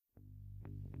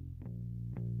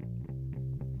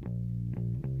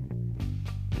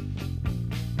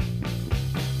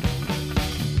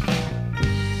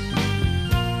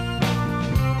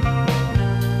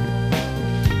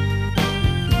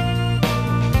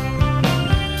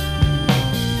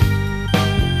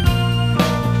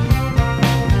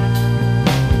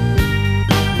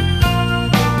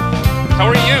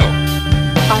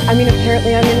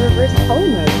Apparently I'm in reverse color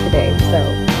mode today,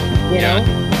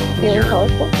 so, feeling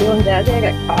colorful, feeling jazzy. I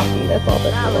got coffee, that's all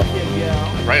that's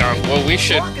cool. Right on. Well,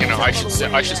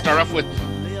 I should start off with,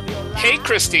 hey,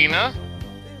 Christina,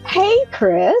 Hey,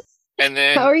 Chris, and how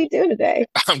then are you doing today?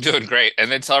 I'm doing great,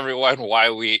 and then tell everyone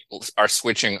why we are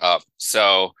switching up.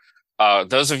 So,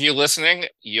 those of you listening,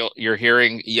 you're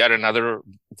hearing yet another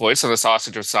voice on the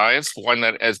Sausage of Science, one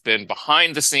that has been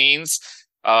behind the scenes,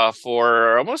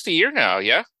 for almost a year now.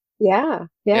 Yeah, Yeah,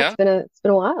 yeah. it's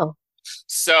been a while.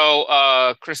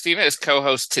 So, Christina is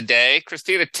co-host today.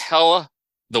 Christina, tell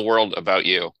the world about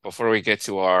you before we get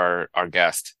to our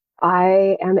guest.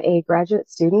 I am a graduate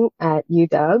student at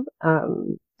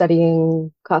UW,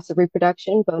 studying cost of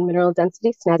reproduction, bone mineral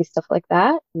density, snazzy stuff like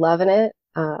that. Loving it.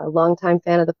 A longtime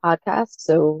fan of the podcast,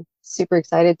 so super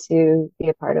excited to be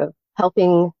a part of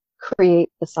helping create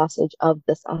the sausage of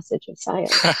the sausage of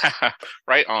science.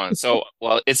 Right on. So,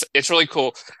 well, it's really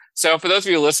cool. So, for those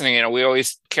of you listening,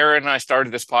 Kara and I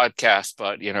started this podcast,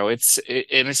 but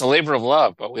it's a labor of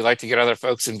love. But we like to get other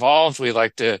folks involved. We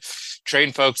like to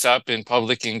train folks up in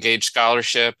public engaged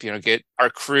scholarship. Get our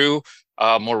crew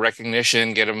more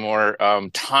recognition, get them more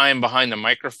time behind the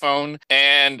microphone,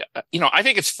 and I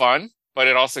think it's fun. But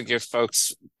it also gives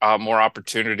folks more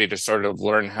opportunity to sort of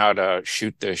learn how to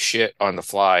shoot the shit on the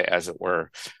fly, as it were.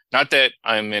 Not that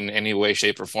I'm in any way,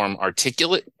 shape, or form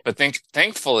articulate, but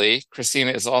thankfully,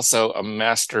 Christina is also a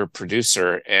master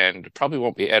producer and probably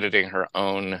won't be editing her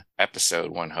own episode,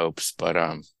 one hopes. But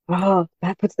Oh,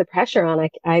 that puts the pressure on.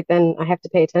 I have to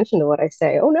pay attention to what I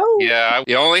say. Oh no. yeah,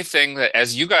 the only thing that,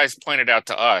 as you guys pointed out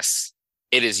to us,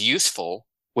 it is useful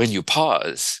when you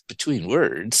pause between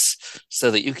words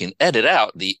so that you can edit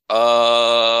out the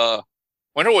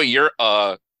wonder what your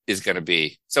is going to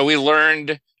be. So we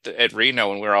learned at Reno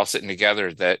when we were all sitting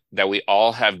together that we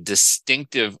all have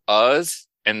distinctive uhs,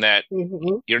 and that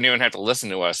hmm you don't even have to listen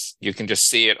to us. You can just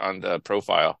see it on the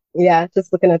profile. Yeah,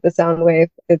 just looking at the sound wave.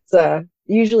 It's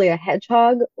usually a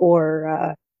hedgehog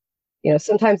or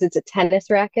sometimes it's a tennis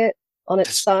racket on its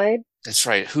That's, side. that's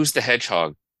right. Who's the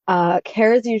hedgehog?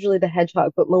 Kara's usually the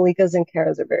hedgehog, but Malika's and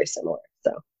Kara's are very similar.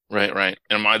 So Right, right.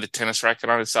 Am I the tennis racket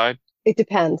on its side? it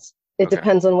depends. It Okay.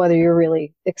 depends on whether you're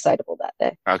really excitable that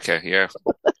day. Okay, yeah.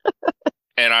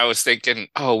 And I was thinking,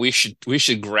 oh, we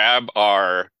should grab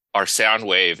our sound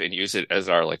wave and use it as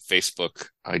our like Facebook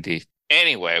ID.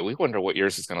 Anyway, we wonder what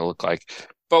yours is going to look like.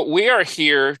 But we are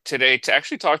here today to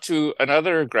actually talk to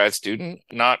another grad student,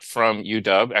 not from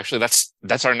UW. Actually,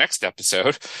 that's our next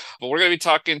episode. But we're going to be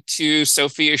talking to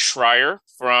Sofiya Shreyer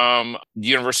from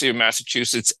University of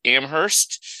Massachusetts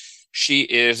Amherst. She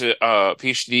is a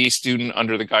PhD student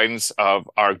under the guidance of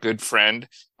our good friend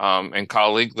and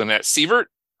colleague Lynette Sievert,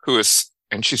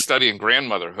 and she's studying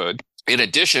grandmotherhood. In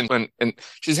addition, and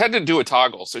she's had to do a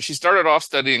toggle. So she started off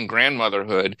studying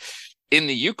grandmotherhood in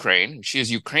the Ukraine. She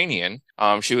is Ukrainian.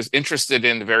 She was interested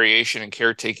in the variation in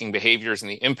caretaking behaviors and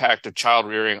the impact of child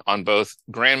rearing on both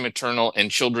grandmaternal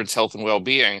and children's health and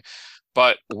well-being.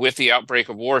 But with the outbreak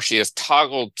of war, she has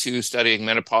toggled to studying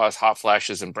menopause, hot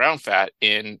flashes, and brown fat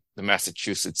in the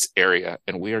Massachusetts area.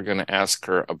 And we are going to ask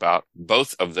her about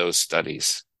both of those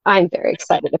studies. I'm very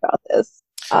excited about this.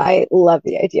 I love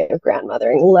the idea of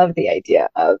grandmothering, love the idea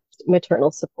of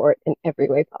maternal support in every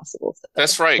way possible. So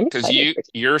That's right, I'm because excited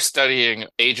you're studying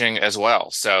aging as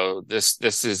well. So this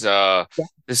is yeah,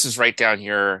 this is right down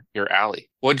your alley.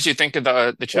 What did you think of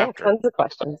the yeah, chapter? tons of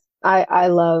questions. I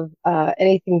love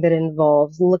anything that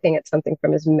involves looking at something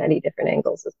from as many different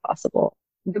angles as possible.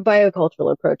 The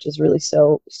biocultural approach is really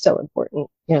so important.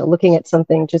 Looking at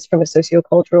something just from a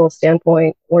sociocultural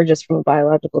standpoint or just from a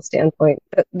biological standpoint,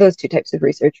 those two types of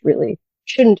research really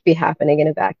shouldn't be happening in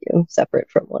a vacuum, separate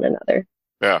from one another.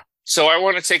 Yeah. So I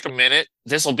want to take a minute.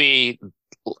 This will be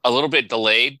a little bit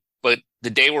delayed, but the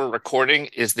day we're recording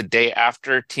is the day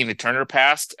after Tina Turner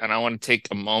passed, and I want to take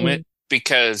a moment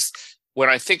because when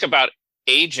I think about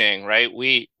aging, right,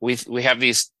 we have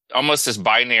these almost this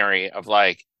binary of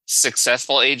like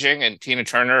successful aging, and Tina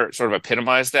Turner sort of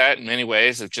epitomized that in many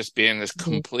ways of just being this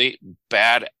complete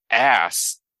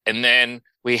badass. And then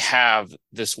we have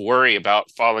this worry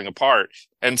about falling apart.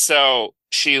 And so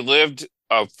she lived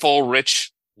a full,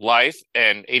 rich life,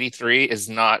 and 83 is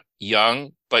not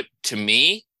young, but to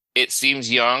me, it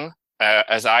seems young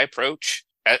as I approach.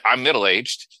 I'm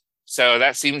middle-aged, so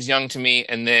that seems young to me.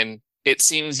 And then it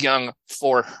seems young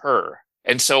for her.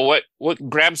 And so what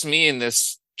grabs me in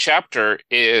this chapter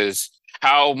is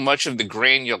how much of the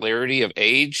granularity of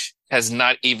age has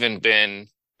not even been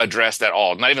addressed at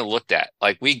all, not even looked at.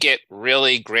 Like we get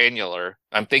really granular.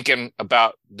 I'm thinking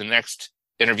about the next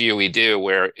interview we do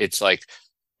where it's like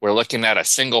we're looking at a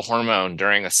single hormone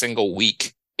during a single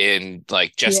week in like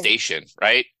Yeah. gestation,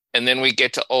 right? And then we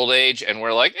get to old age and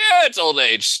we're like, yeah, it's old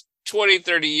age, 20,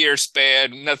 30 year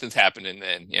span, nothing's happening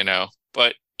then, you know.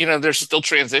 But, you know, there's still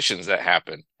transitions that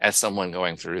happen as someone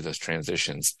going through those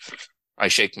transitions. I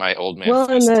shake my old man Well,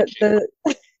 and fist.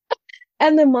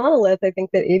 the monolith, I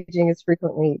think that aging is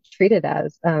frequently treated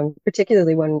as,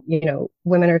 particularly when,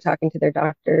 women are talking to their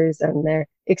doctors and their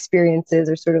experiences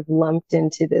are sort of lumped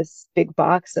into this big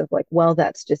box of like, well,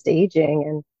 that's just aging.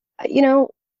 And,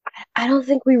 I don't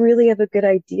think we really have a good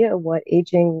idea what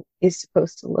aging is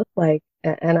supposed to look like.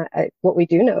 And what we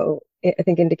do know, I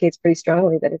think indicates pretty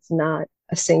strongly that it's not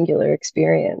a singular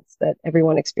experience, that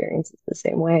everyone experiences the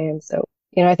same way. And so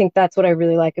I think that's what I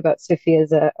really like about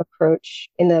Sofiya's approach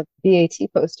in the BAT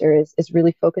poster is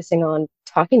really focusing on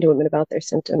talking to women about their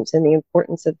symptoms and the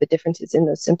importance of the differences in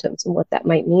those symptoms and what that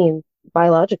might mean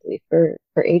biologically for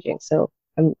aging. So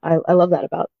I love that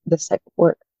about this type of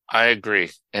work. I agree.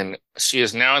 And she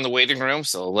is now in the waiting room,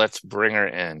 so let's bring her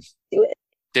in. Do it.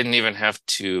 Didn't even have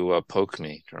to poke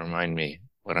me to remind me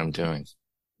what I'm doing.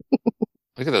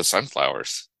 Look at those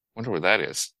sunflowers. Wonder where that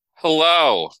is.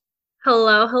 Hello.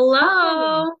 Hello, Hi.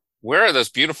 hello. Where are those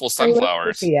beautiful Hello,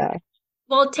 sunflowers? Sofiya.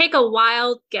 Well, take a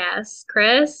wild guess,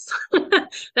 Chris.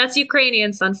 That's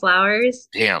Ukrainian sunflowers.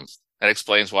 Damn. That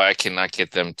explains why I cannot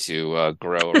get them to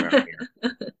grow around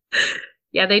here.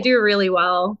 Yeah, they do really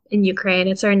well in Ukraine.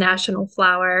 It's our national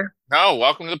flower. No,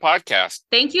 welcome to the podcast.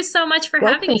 Thank you so much for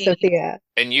having Welcome, me. Sofiya.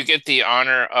 And you get the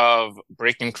honor of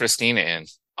breaking Christina in.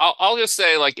 I'll just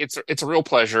say, like, it's a real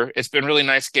pleasure. It's been really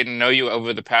nice getting to know you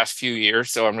over the past few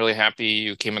years. So I'm really happy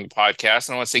you came on the podcast.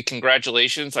 And I want to say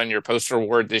congratulations on your poster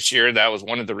award this year. That was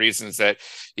one of the reasons that,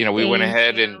 we went Thank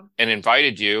ahead you. and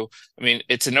invited you. I mean,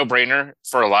 it's a no-brainer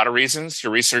for a lot of reasons.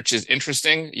 Your research is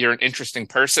interesting. You're an interesting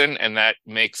person, and that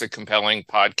makes a compelling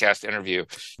podcast interview.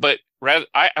 But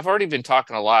I've already been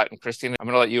talking a lot, and Christina, I'm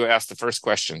going to let you ask the first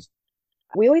question.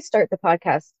 We always start the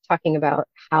podcast talking about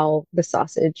how the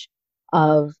sausage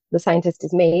of the scientist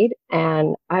is made.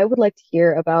 And I would like to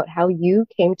hear about how you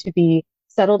came to be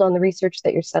settled on the research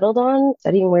that you're settled on,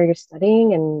 studying where you're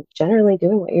studying, and generally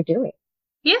doing what you're doing.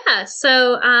 Yeah,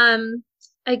 so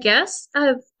I guess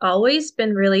I've always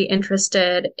been really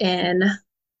interested in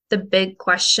the big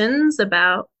questions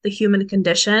about the human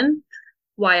condition.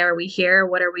 Why are we here?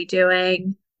 What are we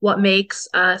doing? What makes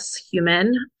us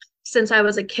human? Since I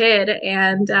was a kid,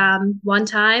 and one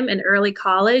time in early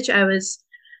college, I was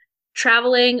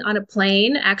traveling on a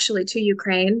plane actually to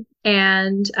Ukraine,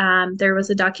 and there was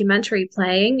a documentary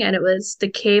playing, and it was The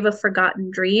Cave of Forgotten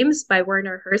Dreams by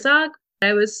Werner Herzog.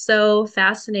 I was so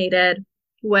fascinated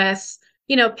with,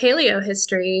 paleo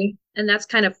history, and that's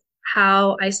kind of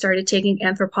how I started taking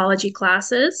anthropology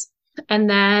classes. And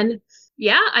then,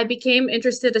 yeah, I became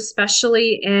interested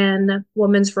especially in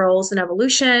women's roles in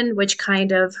evolution, which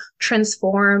kind of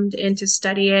transformed into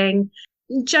studying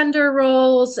gender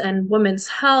roles and women's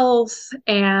health.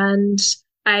 And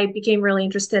I became really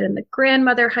interested in the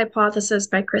grandmother hypothesis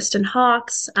by Kristen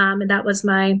Hawkes. And that was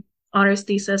my honors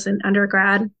thesis in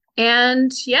undergrad.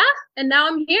 And yeah, and now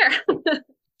I'm here.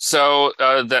 So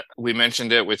that we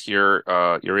mentioned it with your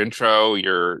intro,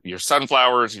 your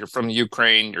sunflowers. You're from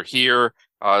Ukraine. You're here.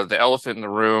 The elephant in the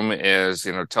room is,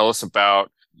 tell us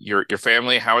about your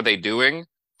family. How are they doing?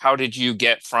 How did you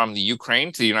get from the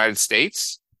Ukraine to the United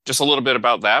States? Just a little bit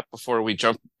about that before we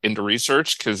jump into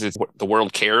research, because the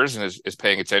world cares and is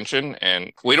paying attention,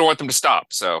 and we don't want them to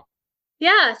stop. So,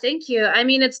 yeah, thank you. I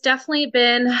mean, it's definitely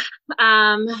been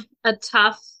a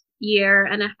tough year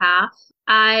and a half.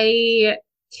 I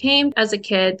came as a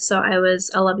kid, so I was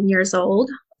 11 years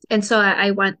old. And so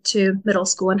I went to middle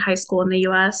school and high school in the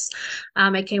US.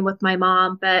 I came with my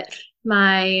mom, but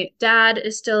my dad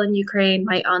is still in Ukraine.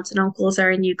 My aunts and uncles are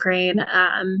in Ukraine.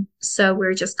 So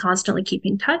we're just constantly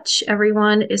keeping touch.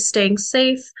 Everyone is staying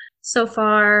safe so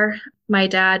far. My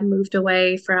dad moved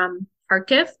away from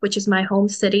Kharkiv, which is my home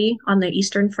city on the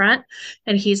Eastern Front,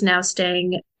 and he's now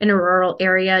staying in a rural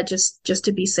area just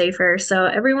to be safer. So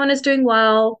everyone is doing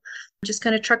well. Just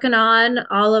kind of trucking on.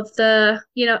 All of the,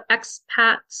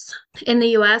 expats in the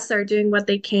US are doing what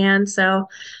they can. So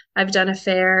I've done a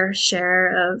fair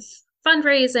share of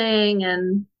fundraising.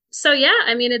 And so, yeah,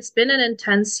 I mean, it's been an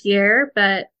intense year,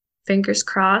 but fingers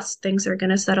crossed, things are going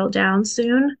to settle down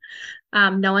soon.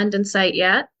 No end in sight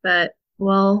yet, but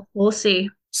we'll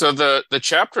see. So the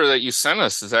chapter that you sent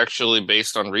us is actually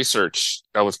based on research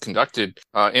that was conducted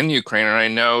in Ukraine, and I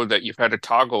know that you've had a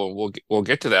toggle, and we'll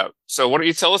get to that. So why don't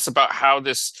you tell us about how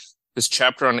this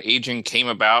chapter on aging came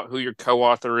about, who your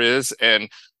co-author is, and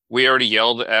we already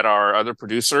yelled at our other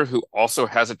producer who also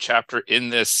has a chapter in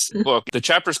this book. The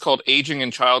chapter is called Aging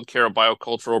and Childcare, a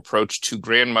Biocultural Approach to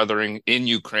Grandmothering in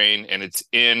Ukraine, and it's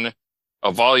in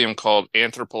a volume called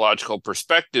Anthropological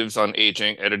Perspectives on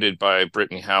Aging, edited by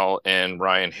Brittany Howell and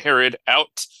Ryan Herod.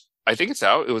 Out, I think it's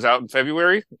out. It was out in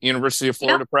February, University of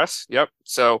Florida Press. Yep.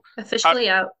 So Officially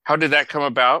out. How did that come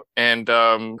about? And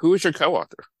who was your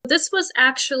co-author? This was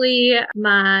actually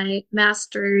my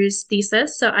master's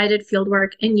thesis. So I did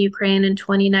fieldwork in Ukraine in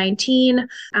 2019.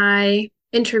 I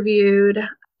interviewed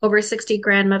over 60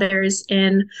 grandmothers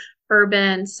in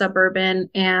urban, suburban,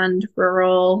 and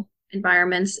rural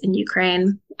environments in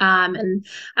Ukraine. And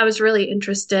I was really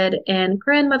interested in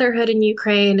grandmotherhood in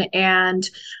Ukraine and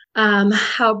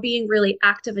how being really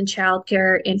active in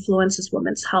childcare influences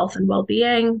women's health and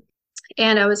well-being.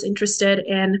 And I was interested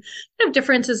in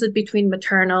differences between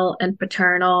maternal and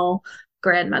paternal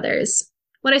grandmothers.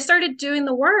 When I started doing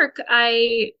the work,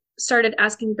 I started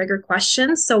asking bigger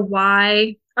questions. So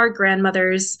why are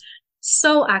grandmothers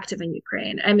so active in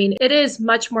Ukraine? I mean, it is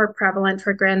much more prevalent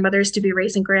for grandmothers to be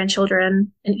raising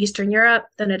grandchildren in Eastern Europe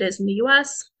than it is in the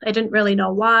US. I didn't really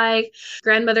know why.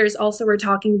 Grandmothers also were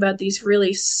talking about these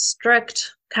really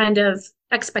strict kind of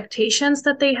expectations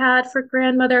that they had for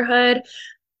grandmotherhood.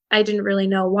 I didn't really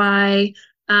know why.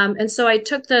 And so I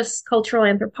took this cultural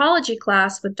anthropology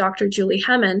class with Dr. Julie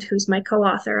Hemmond, who's my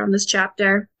co-author on this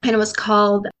chapter, and it was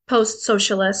called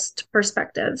Post-Socialist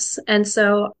Perspectives. And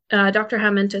so Dr.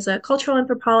 Hemmond is a cultural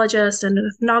anthropologist and an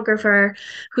ethnographer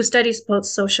who studies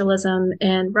post-socialism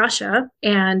in Russia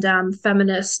and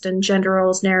feminist and gender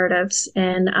roles narratives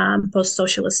in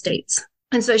post-socialist states.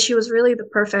 And so she was really the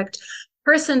perfect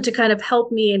person to kind of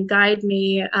help me and guide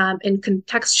me in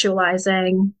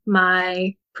contextualizing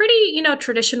my pretty,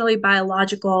 traditionally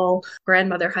biological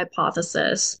grandmother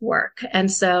hypothesis work.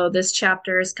 And so this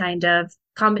chapter is kind of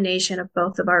combination of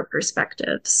both of our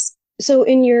perspectives. So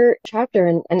in your chapter,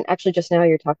 and actually just now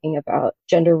you're talking about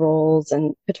gender roles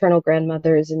and paternal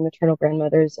grandmothers and maternal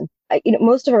grandmothers. And,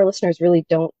 most of our listeners really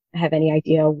don't have any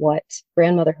idea what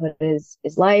grandmotherhood is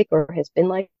like or has been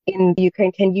like in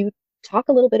Ukraine. Can you talk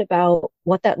a little bit about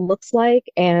what that looks like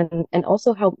and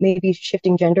also how maybe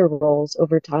shifting gender roles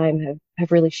over time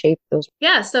have really shaped those?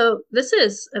 Yeah, so this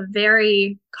is a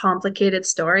very complicated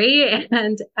story,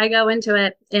 and I go into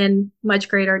it in much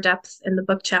greater depth in the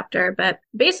book chapter. But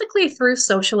basically, through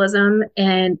socialism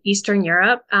in Eastern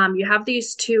Europe, you have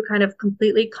these two kind of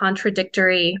completely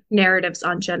contradictory narratives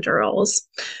on gender roles.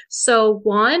 So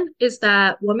one is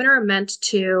that women are meant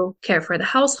to care for the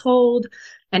household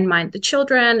and mind the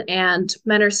children, and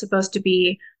men are supposed to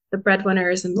be the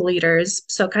breadwinners and the leaders.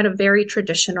 So kind of very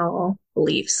traditional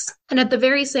beliefs. And at the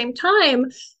very same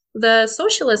time, the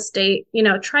socialist state,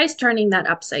 tries turning that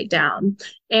upside down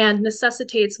and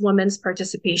necessitates women's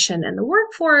participation in the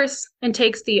workforce and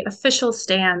takes the official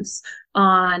stance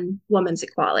on women's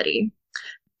equality.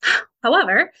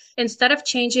 However, instead of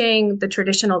changing the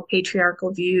traditional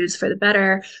patriarchal views for the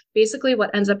better, basically what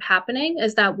ends up happening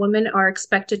is that women are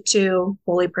expected to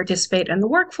fully participate in the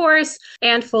workforce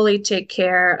and fully take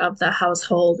care of the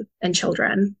household and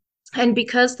children. And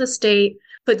because the state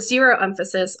put zero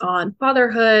emphasis on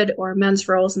fatherhood or men's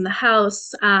roles in the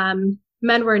house,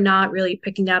 men were not really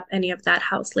picking up any of that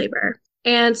house labor.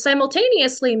 And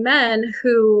simultaneously, men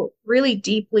who really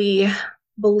deeply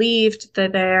believed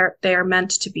that they are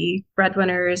meant to be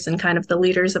breadwinners and kind of the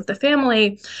leaders of the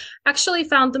family actually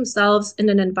found themselves in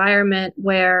an environment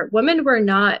where women were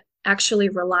not actually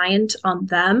reliant on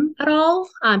them at all,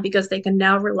 because they can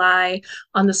now rely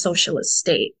on the socialist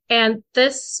state. And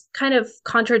this kind of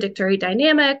contradictory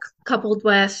dynamic, coupled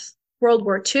with World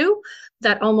War II,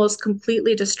 that almost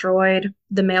completely destroyed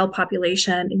the male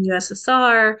population in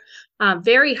USSR,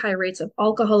 very high rates of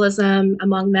alcoholism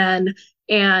among men,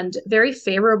 and very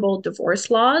favorable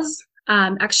divorce laws,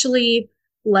 actually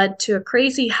led to a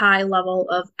crazy high level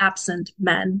of absent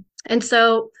men. And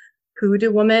so who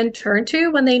do women turn to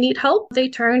when they need help? They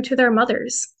turn to their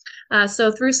mothers.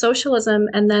 So through socialism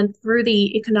and then through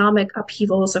the economic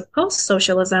upheavals of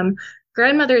post-socialism,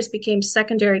 grandmothers became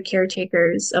secondary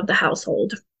caretakers of the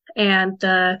household. And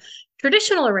the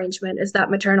traditional arrangement is that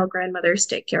maternal grandmothers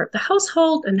take care of the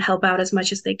household and help out as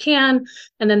much as they can,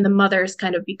 and then the mothers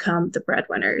kind of become the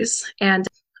breadwinners. And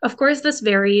of course, this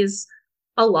varies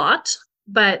a lot,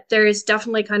 but there is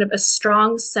definitely kind of a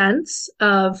strong sense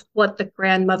of what the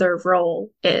grandmother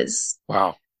role is.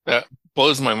 Wow. That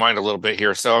blows my mind a little bit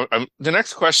here. So the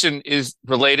next question is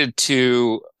related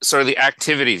to sort of the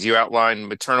activities. You outline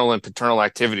maternal and paternal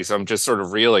activities. I'm just sort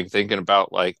of reeling, thinking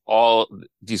about like all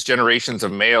these generations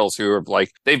of males who are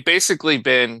like, they've basically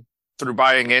been through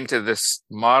buying into this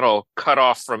model, cut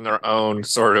off from their own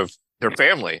sort of their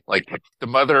family. Like the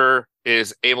mother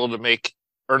is able to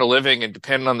earn a living and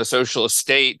depend on the social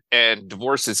estate, and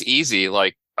divorce is easy.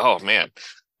 Like, oh man,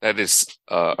 that is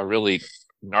a really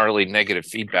gnarly negative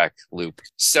feedback loop.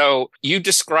 So you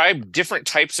describe different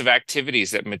types of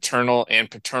activities that maternal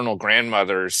and paternal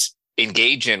grandmothers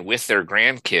engage in with their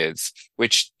grandkids,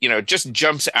 which, just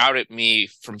jumps out at me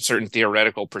from certain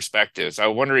theoretical perspectives. I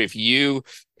wonder if you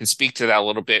can speak to that a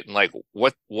little bit, and like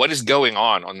what is going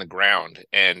on the ground,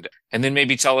 and then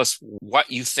maybe tell us what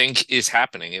you think is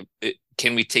happening.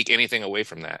 Can we take anything away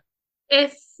from that?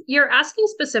 If you're asking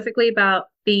specifically about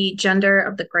the gender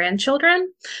of the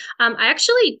grandchildren, I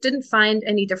actually didn't find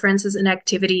any differences in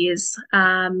activities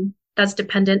that's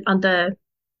dependent on the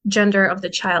gender of the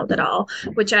child at all,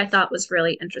 which I thought was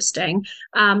really interesting.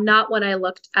 Not when I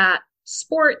looked at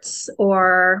sports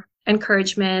or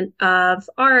encouragement of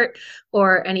art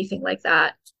or anything like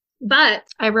that. But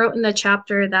I wrote in the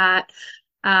chapter that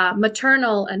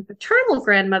maternal and paternal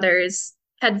grandmothers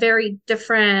had very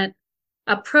different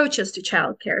approaches to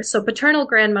childcare. So paternal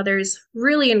grandmothers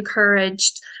really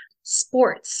encouraged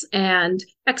sports and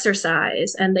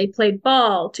exercise, and they played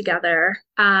ball together.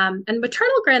 And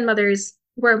maternal grandmothers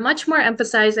were much more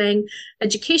emphasizing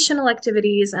educational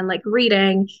activities and like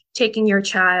reading, taking your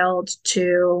child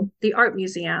to the art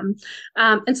museum.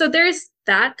 And so there's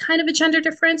that kind of a gender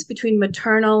difference between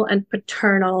maternal and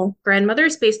paternal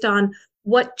grandmothers based on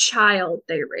what child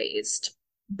they raised.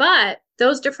 But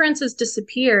those differences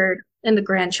disappeared in the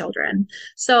grandchildren.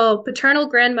 So paternal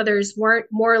grandmothers weren't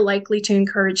more likely to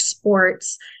encourage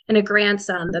sports in a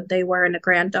grandson than they were in a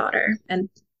granddaughter, and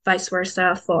vice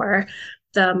versa for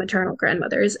the maternal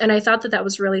grandmothers. And I thought that that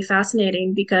was really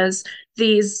fascinating because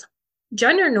these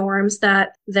gender norms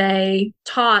that they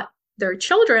taught their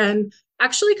children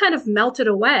actually kind of melted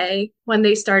away when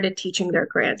they started teaching their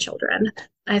grandchildren.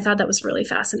 I thought that was really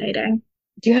fascinating.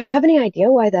 Do you have any idea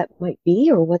why that might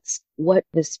be, or what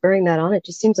is spurring that on? It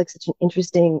just seems like such an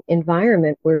interesting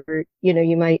environment where,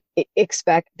 you might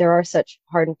expect there are such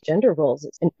hardened gender roles,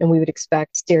 and we would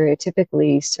expect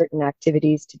stereotypically certain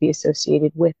activities to be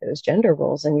associated with those gender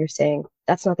roles. And you're saying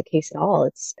that's not the case at all.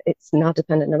 It's not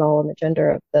dependent at all on the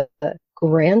gender of the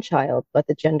grandchild, but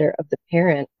the gender of the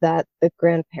parent that the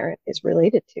grandparent is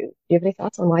related to. Do you have any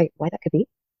thoughts on why that could be?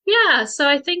 Yeah, so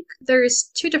I think there's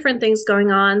two different things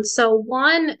going on. So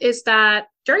one is that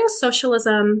during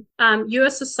socialism,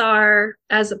 USSR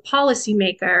as a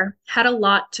policymaker had a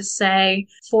lot to say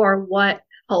for what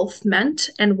health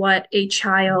meant and what a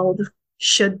child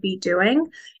should be doing.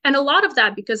 And a lot of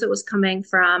that, because it was coming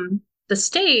from the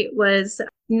state, was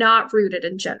not rooted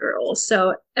in gender roles.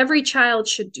 So every child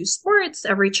should do sports,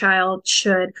 every child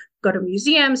should go to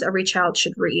museums, every child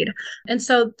should read. And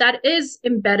so that is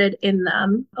embedded in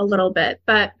them a little bit.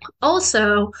 But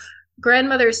also,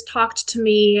 grandmothers talked to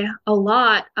me a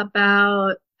lot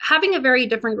about having a very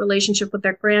different relationship with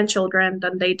their grandchildren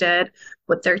than they did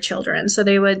with their children. So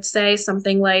they would say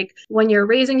something like, when you're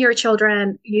raising your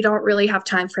children, you don't really have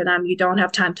time for them. You don't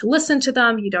have time to listen to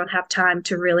them. You don't have time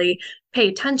to really pay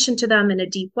attention to them in a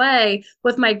deep way.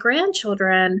 With my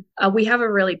grandchildren, we have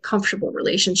a really comfortable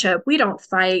relationship. We don't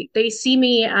fight. They see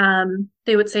me,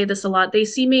 they would say this a lot, they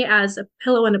see me as a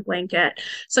pillow and a blanket.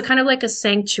 So kind of like a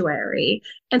sanctuary.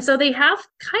 And so they have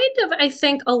kind of, I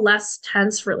think, a less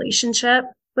tense relationship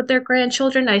with their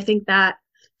grandchildren. I think that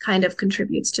kind of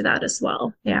contributes to that as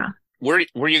well. Yeah. Were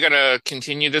you going to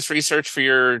continue this research for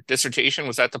your dissertation?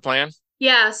 Was that the plan?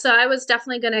 Yeah, so I was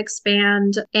definitely going to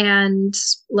expand and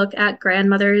look at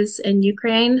grandmothers in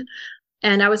Ukraine.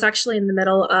 And I was actually in the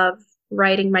middle of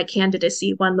writing my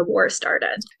candidacy when the war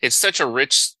started. It's such a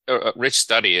rich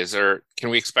study. Can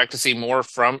we expect to see more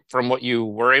from what you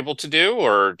were able to do,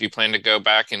 or do you plan to go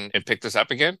back and pick this up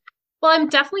again? Well, I'm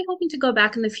definitely hoping to go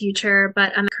back in the future,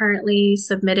 but I'm currently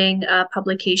submitting a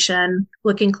publication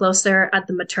looking closer at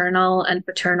the maternal and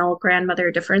paternal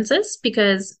grandmother differences,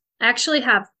 because I actually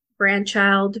have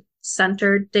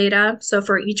grandchild-centered data. So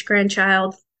for each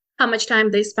grandchild, how much time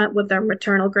they spent with their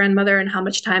maternal grandmother and how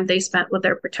much time they spent with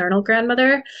their paternal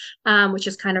grandmother, which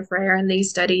is kind of rare in these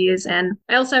studies. And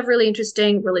I also have really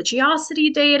interesting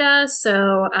religiosity data.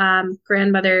 So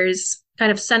grandmothers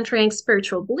kind of centering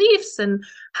spiritual beliefs and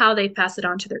how they pass it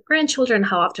on to their grandchildren,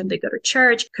 how often they go to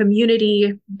church,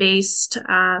 community-based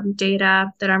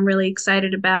data that I'm really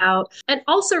excited about. And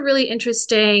also really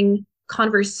interesting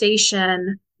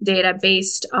conversation data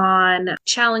based on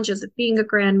challenges of being a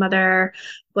grandmother,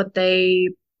 what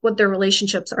their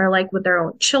relationships are like with their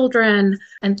own children,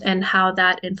 and how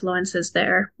that influences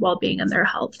their well-being and their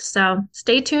health. So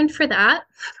stay tuned for that.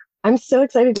 I'm so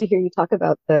excited to hear you talk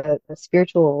about the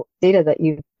spiritual data that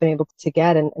you've been able to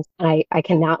get. And I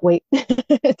cannot wait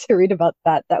to read about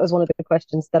that. That was one of the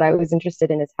questions that I was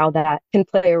interested in is how that can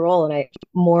play a role. And I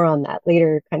more on that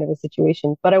later kind of a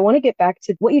situation. But I want to get back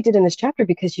to what you did in this chapter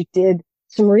because you did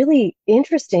some really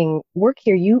interesting work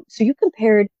here. You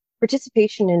compared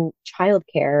participation in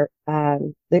childcare,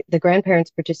 the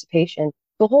grandparents' participation,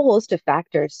 to a whole host of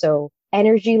factors. So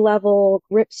energy level,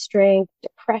 grip strength,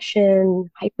 depression,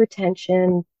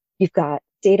 hypertension. You've got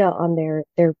data on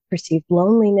their perceived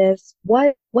loneliness.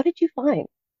 What did you find?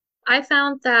 I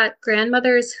found that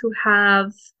grandmothers who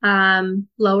have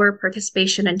lower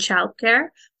participation in childcare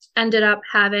ended up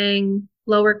having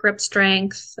lower grip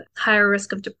strength, higher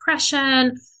risk of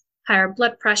depression, higher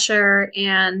blood pressure,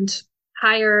 and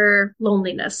higher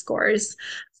loneliness scores.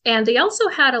 And they also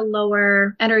had a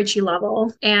lower energy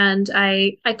level. And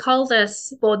I call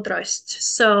this bodrost.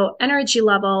 So energy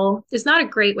level is not a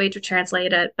great way to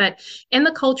translate it, but in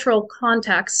the cultural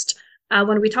context,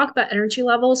 when we talk about energy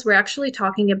levels, we're actually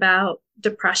talking about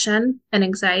depression and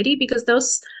anxiety because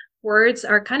those words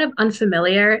are kind of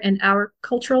unfamiliar in our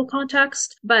cultural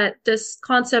context. But this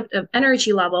concept of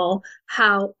energy level,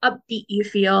 how upbeat you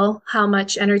feel, how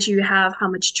much energy you have, how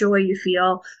much joy you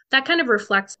feel, that kind of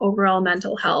reflects overall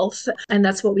mental health. And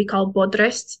that's what we call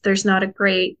bodrost. There's not a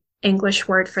great English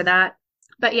word for that.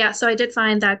 But yeah, so I did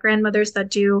find that grandmothers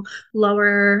that do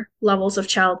lower levels of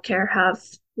childcare have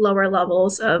lower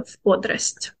levels of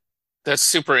bodrost. That's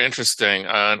super interesting,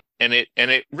 and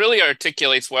it really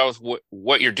articulates well with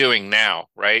what you're doing now,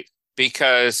 right?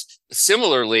 Because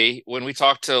similarly, when we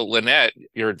talked to Lynette,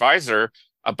 your advisor,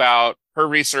 about her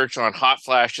research on hot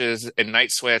flashes and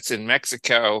night sweats in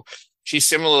Mexico, she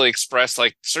similarly expressed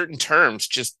like certain terms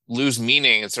just lose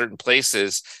meaning in certain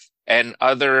places, and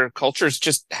other cultures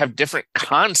just have different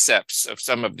concepts of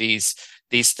some of these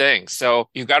things. So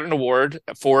you got an award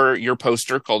for your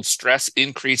poster called Stress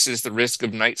Increases the Risk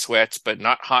of Night Sweats, but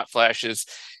Not Hot Flashes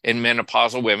in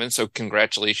Menopausal Women. So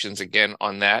congratulations again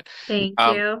on that. Thank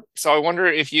you. So I wonder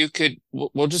if you could,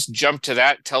 we'll just jump to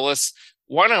that. Tell us,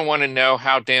 one, I want to know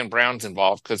how Dan Brown's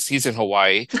involved because he's in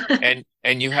Hawaii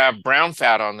and you have brown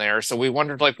fat on there. So we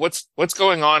wondered like what's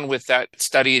going on with that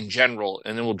study in general,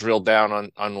 and then we'll drill down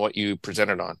on what you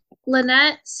presented on.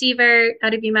 Lynette Seaver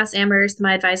out of UMass Amherst,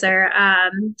 my advisor,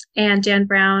 and Dan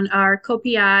Brown are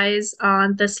co-PIs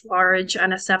on this large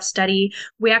NSF study.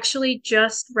 We actually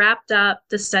just wrapped up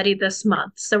the study this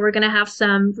month. So we're going to have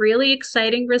some really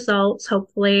exciting results,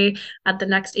 hopefully, at the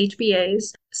next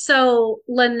HBAs. So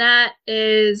Lynette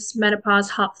is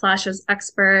menopause hot flashes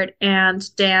expert,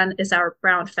 and Dan is our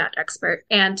brown fat expert.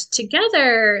 And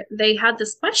together they had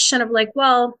this question of like,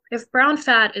 well, if brown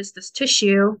fat is this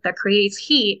tissue that creates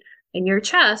heat in your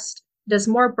chest, does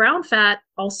more brown fat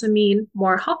also mean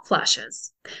more hot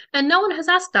flashes? And no one has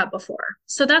asked that before.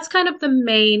 So that's kind of the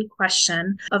main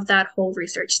question of that whole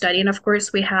research study. And of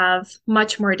course, we have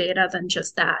much more data than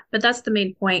just that, but that's the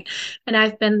main point. And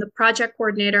I've been the project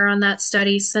coordinator on that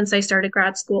study since I started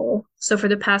grad school. So for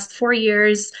the past 4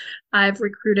 years, I've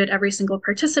recruited every single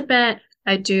participant.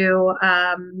 I do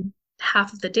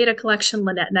half of the data collection.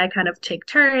 Lynette and I kind of take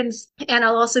turns. And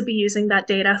I'll also be using that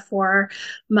data for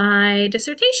my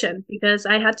dissertation because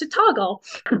I had to toggle.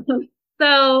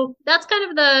 So that's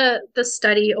kind of the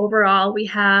study overall. We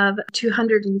have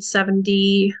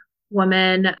 270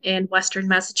 women in Western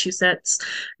Massachusetts.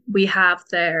 We have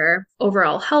their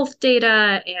overall health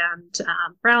data and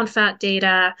brown fat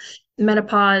data,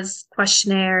 menopause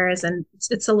questionnaires, and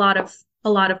it's a lot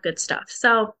of good stuff.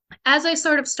 So as I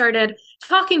sort of started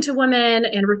talking to women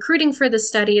and recruiting for the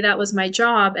study, that was my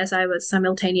job as I was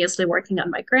simultaneously working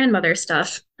on my grandmother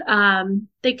stuff.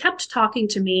 They kept talking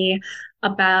to me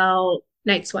about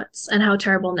night sweats and how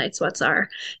terrible night sweats are.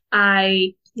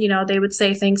 They would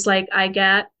say things like, I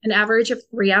get an average of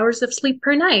 3 hours of sleep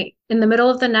per night. In the middle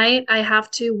of the night, I have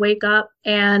to wake up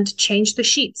and change the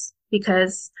sheets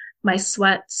because my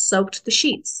sweat soaked the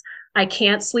sheets. I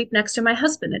can't sleep next to my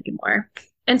husband anymore.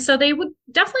 And so they would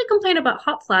definitely complain about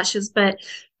hot flashes, but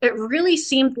it really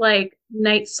seemed like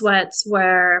night sweats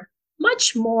were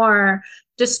much more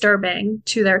disturbing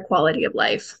to their quality of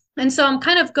life. And so I'm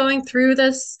kind of going through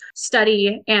this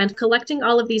study and collecting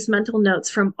all of these mental notes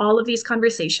from all of these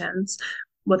conversations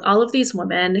with all of these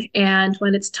women. And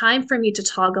when it's time for me to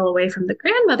toggle away from the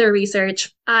grandmother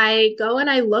research, I go and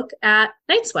I look at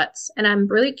night sweats and I'm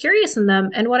really curious in them.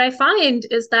 And what I find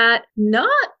is that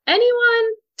not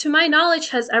anyone, to my knowledge,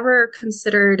 has ever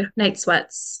considered night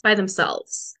sweats by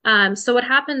themselves. So what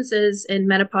happens is in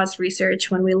menopause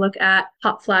research, when we look at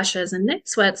hot flashes and night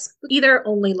sweats, we either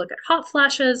only look at hot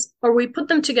flashes or we put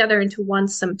them together into one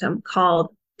symptom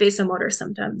called vasomotor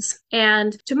symptoms.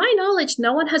 And to my knowledge,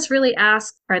 no one has really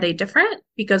asked, are they different?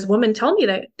 Because women tell me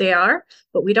that they are,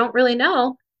 but we don't really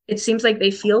know. It seems like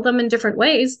they feel them in different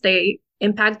ways. They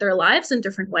impact their lives in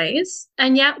different ways.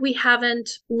 And yet we haven't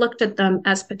looked at them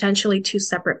as potentially two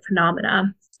separate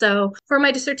phenomena. So for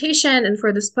my dissertation and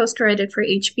for this poster I did for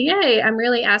HBA, I'm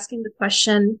really asking the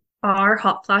question, are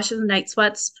hot flashes and night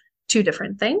sweats two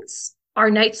different things?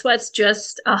 Are night sweats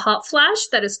just a hot flash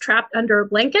that is trapped under a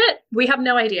blanket? We have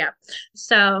no idea.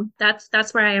 So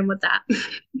that's where I am with that.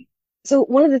 So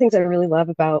one of the things I really love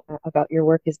about your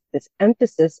work is this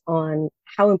emphasis on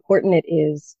how important it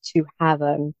is to have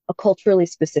a culturally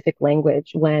specific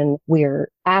language when we're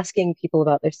asking people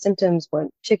about their symptoms,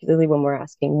 particularly when we're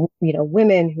asking,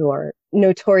 women who are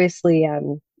notoriously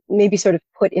maybe sort of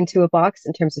put into a box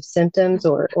in terms of symptoms,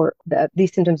 or that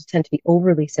these symptoms tend to be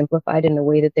overly simplified in the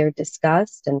way that they're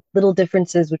discussed, and little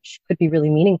differences which could be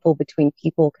really meaningful between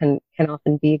people can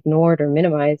often be ignored or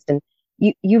minimized. And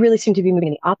you really seem to be moving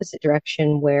in the opposite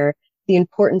direction, where the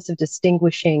importance of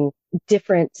distinguishing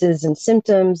differences in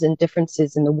symptoms and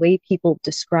differences in the way people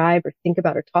describe or think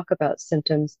about or talk about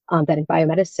symptoms that in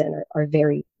biomedicine are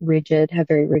very rigid, have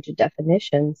very rigid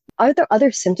definitions. Are there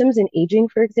other symptoms in aging,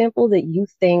 for example, that you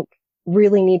think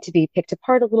really need to be picked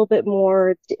apart a little bit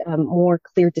more, more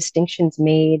clear distinctions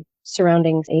made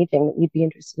surrounding aging that you'd be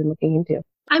interested in looking into?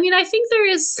 I mean, I think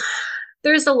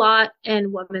there's a lot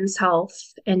in women's health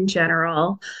in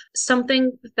general.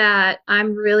 Something that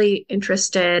I'm really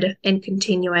interested in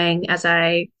continuing as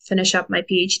I finish up my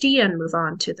PhD and move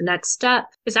on to the next step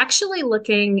is actually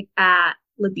looking at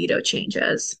libido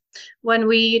changes. When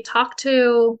we talk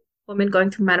to women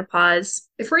going through menopause,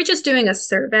 if we're just doing a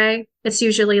survey, it's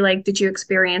usually like, did you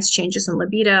experience changes in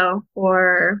libido,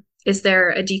 or is there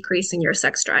a decrease in your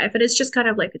sex drive? And it's just kind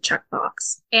of like a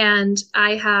checkbox. And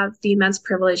I have the immense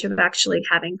privilege of actually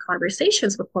having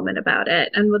conversations with women about it.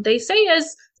 And what they say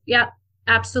is, yeah,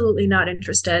 absolutely not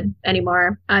interested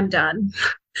anymore. I'm done.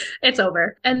 It's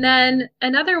over. And then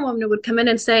another woman would come in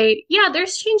and say, yeah,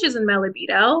 there's changes in my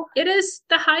libido. It is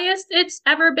the highest it's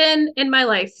ever been in my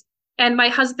life. And my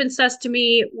husband says to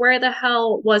me, where the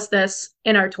hell was this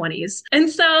in our 20s? And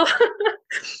so,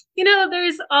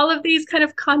 there's all of these kind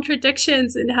of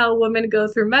contradictions in how women go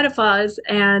through menopause.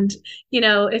 And,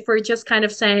 if we're just kind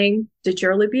of saying, did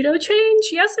your libido change?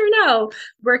 Yes or no?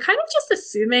 We're kind of just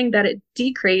assuming that it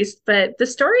decreased, but the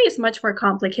story is much more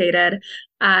complicated.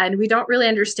 And we don't really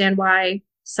understand why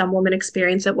some women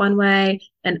experience it one way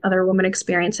and other women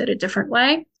experience it a different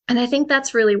way. And I think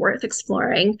that's really worth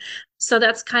exploring. So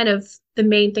that's kind of the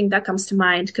main thing that comes to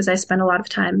mind, because I spend a lot of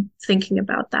time thinking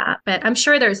about that. But I'm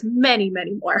sure there's many,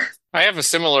 many more. I have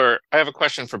a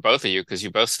question for both of you, because you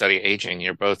both study aging.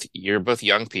 You're both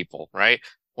young people, right?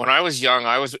 When I was young,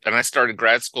 and I started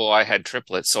grad school, I had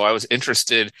triplets. So I was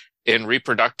interested in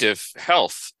reproductive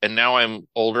health. And now I'm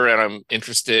older and I'm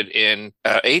interested in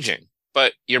aging.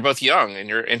 But you're both young and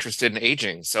you're interested in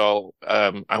aging. So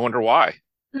I wonder why.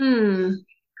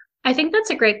 I think that's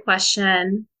a great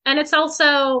question. And it's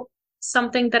also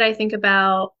something that I think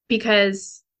about,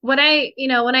 because when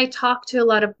I talk to a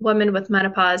lot of women with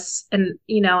menopause, and,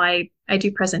 I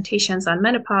do presentations on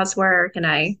menopause work and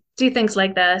I do things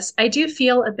like this, I do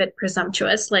feel a bit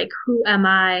presumptuous. Like, who am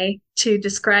I to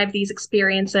describe these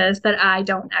experiences that I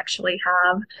don't actually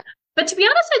have? But to be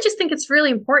honest, I just think it's really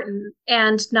important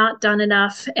and not done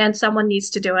enough, and someone needs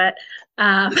to do it.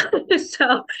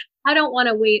 So I don't want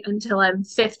to wait until I'm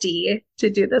 50 to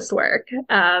do this work.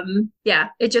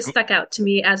 It just stuck out to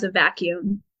me as a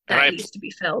vacuum that needs to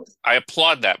be filled. I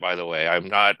applaud that, by the way. I'm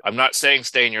not saying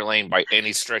stay in your lane by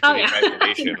any stretch of the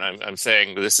imagination. I'm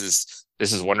saying this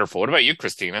is wonderful. What about you,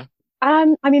 Christina?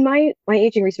 My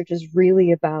aging research is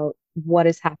really about what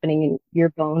is happening in your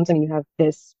bones. I mean, you have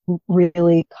this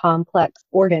really complex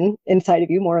organ inside of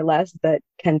you, more or less, that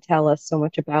can tell us so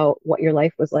much about what your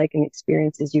life was like and the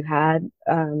experiences you had.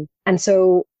 And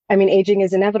so, aging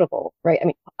is inevitable, right?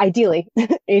 Ideally,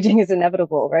 aging is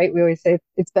inevitable, right? We always say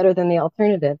it's better than the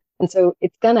alternative. And so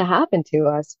it's going to happen to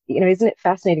us. Isn't it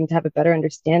fascinating to have a better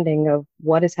understanding of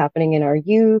what is happening in our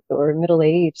youth or middle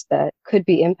age that could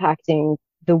be impacting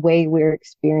the way we're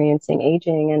experiencing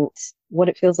aging and what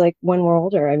it feels like when we're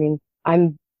older?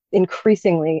 I'm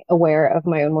increasingly aware of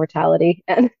my own mortality.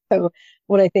 And so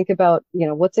when I think about,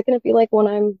 what's it going to be like when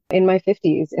I'm in my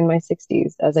 50s, in my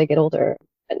 60s, as I get older?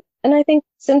 And I think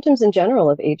symptoms in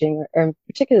general of aging, or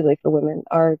particularly for women,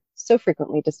 are so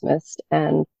frequently dismissed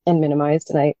and minimized.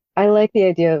 And I like the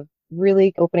idea of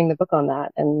really opening the book on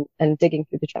that and digging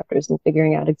through the chapters and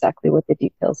figuring out exactly what the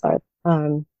details are.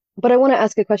 But I want to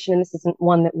ask a question, and this isn't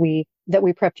one that we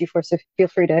prepped you for, so feel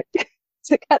free to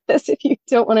cut this if you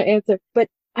don't want to answer. But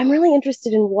I'm really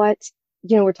interested in what,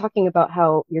 we're talking about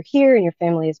how you're here and your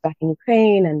family is back in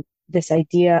Ukraine, and this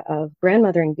idea of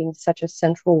grandmothering being such a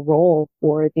central role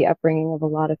for the upbringing of a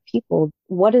lot of people.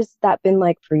 What has that been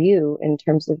like for you in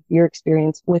terms of your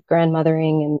experience with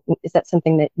grandmothering? And is that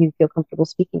something that you feel comfortable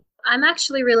speaking? I'm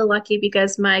actually really lucky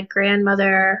because my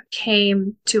grandmother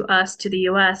came to us to the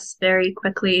US very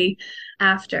quickly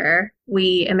after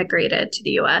we immigrated to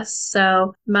the US.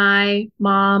 So my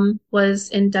mom was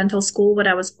in dental school when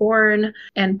I was born,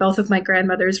 and both of my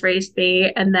grandmothers raised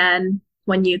me. And then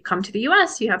when you come to the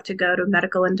US, you have to go to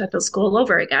medical and dental school all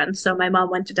over again. So my mom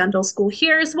went to dental school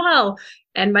here as well.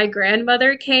 And my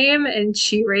grandmother came and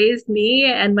she raised me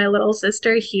and my little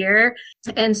sister here.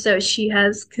 And so she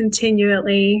has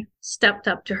continually stepped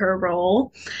up to her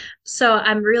role. So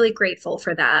I'm really grateful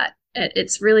for that.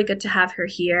 It's really good to have her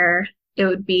here. It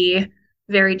would be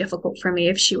very difficult for me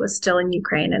if she was still in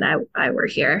Ukraine and I were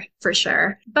here for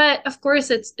sure. But of course,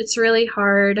 it's really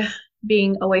hard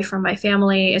being away from my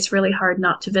family. It's really hard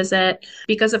not to visit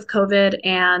because of COVID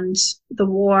and the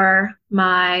war.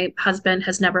 My husband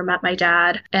has never met my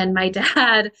dad, and my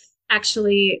dad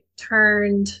actually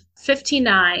turned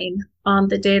 59 on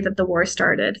the day that the war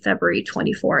started, February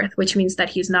 24th, which means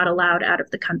that he's not allowed out of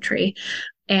the country.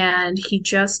 And he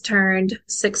just turned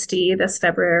 60 this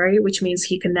February, which means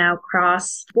he can now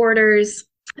cross borders.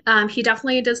 He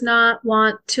definitely does not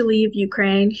want to leave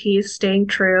Ukraine. He's staying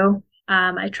true.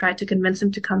 I tried to convince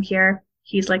him to come here.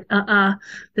 He's like,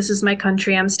 this is my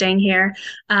country. I'm staying here.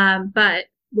 But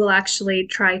we'll actually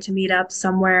try to meet up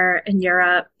somewhere in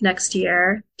Europe next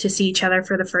year to see each other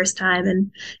for the first time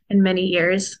in many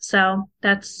years. So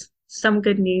that's some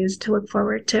good news to look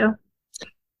forward to.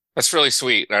 That's really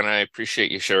sweet, and I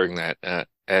appreciate you sharing that.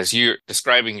 As you're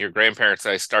describing your grandparents,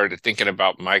 I started thinking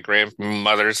about my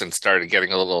grandmothers and started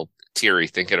getting a little teary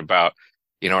thinking about,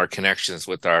 our connections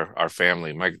with our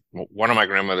family. One of my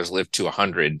grandmothers lived to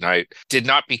 100, and I did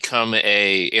not become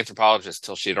a anthropologist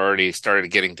till she'd already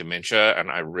started getting dementia, and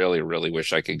I really, really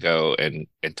wish I could go and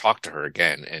talk to her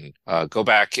again and go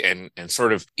back and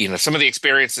sort of, some of the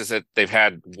experiences that they've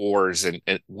had, wars, and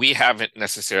we haven't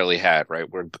necessarily had, right?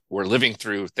 We're living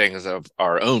through things of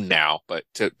our own now, but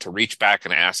to reach back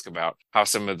and ask about how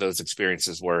some of those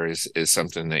experiences were is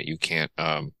something that you can't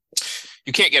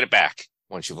get it back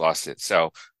once you've lost it.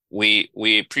 So we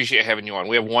appreciate having you on.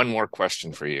 We have one more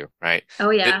question for you, right? Oh,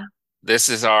 yeah. This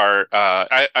is our,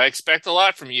 I expect a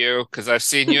lot from you because I've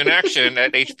seen you in action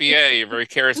at HBA. You're very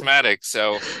charismatic.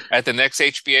 So at the next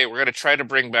HBA, we're going to try to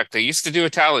bring back, they used to do a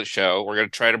talent show. We're going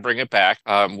to try to bring it back.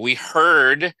 We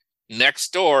heard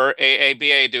next door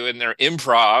AABA doing their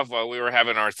improv while we were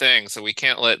having our thing. So we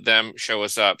can't let them show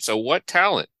us up. So what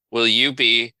talent will you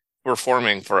be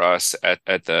performing for us at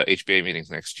the HBA meetings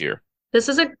next year? This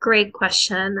is a great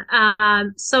question.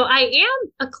 So I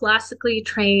am a classically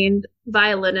trained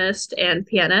violinist and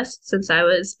pianist since I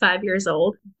was 5 years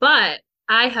old, but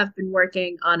I have been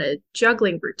working on a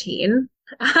juggling routine.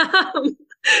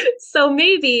 So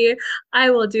maybe I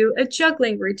will do a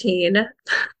juggling routine.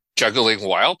 Juggling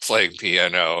while playing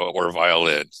piano or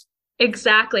violin.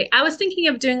 Exactly. I was thinking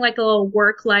of doing like a little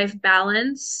work-life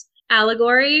balance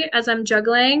allegory as I'm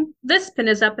juggling. This pin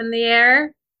is up in the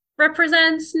air,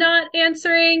 represents not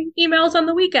answering emails on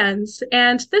the weekends.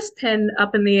 And this pin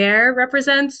up in the air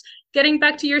represents getting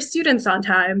back to your students on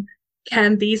time.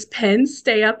 Can these pins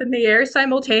stay up in the air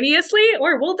simultaneously,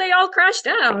 or will they all crash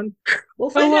down? We'll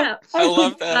find out. I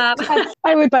love that.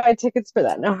 I would buy tickets for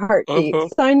that in a heartbeat.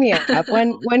 Sign me up.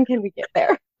 When can we get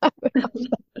there?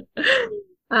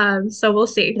 So we'll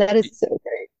see. That is so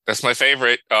great. That's my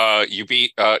favorite. You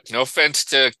beat, no offense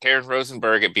to Karen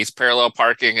Rosenberg, it beats parallel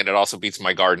parking and it also beats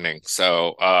my gardening.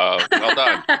 So, well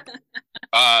done.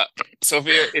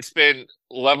 Sofiya, it's been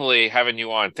lovely having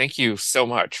you on. Thank you so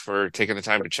much for taking the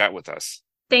time to chat with us.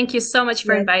 Thank you so much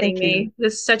for inviting me.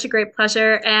 This is such a great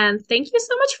pleasure. And thank you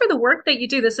so much for the work that you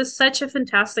do. This is such a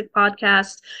fantastic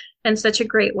podcast and such a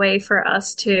great way for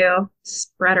us to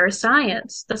spread our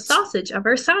science, the sausage of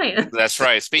our science. That's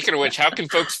right. Speaking of which, how can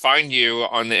folks find you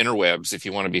on the interwebs if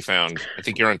you want to be found? I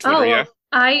think you're on Twitter, yeah?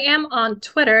 I am on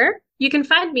Twitter. You can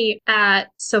find me at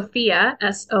Sofiya,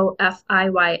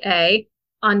 SOFIYA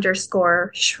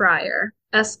 _Shreyer,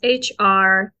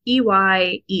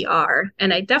 SHREYER.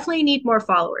 And I definitely need more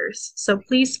followers. So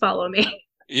please follow me.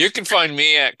 You can find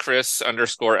me at Chris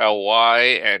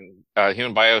 _LY and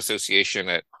Human Bio Association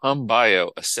at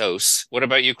HumBio SoS. What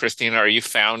about you, Christina? Are you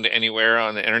found anywhere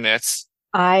on the internets?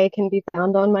 I can be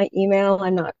found on my email.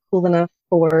 I'm not cool enough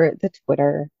for the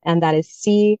Twitter. And that is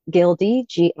cgildee,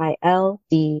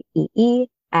 GILDEE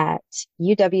at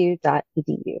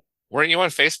uw.edu. Weren't you on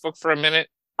Facebook for a minute?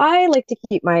 I like to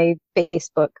keep my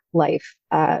Facebook life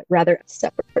rather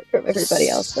separate from everybody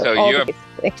else. So all you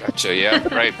the have, gotcha, yeah,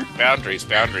 right.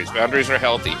 Boundaries are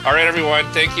healthy. All right, everyone,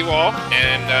 thank you all,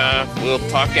 and we'll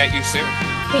talk at you soon.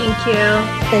 Thank you.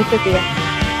 Thanks, Sofiya.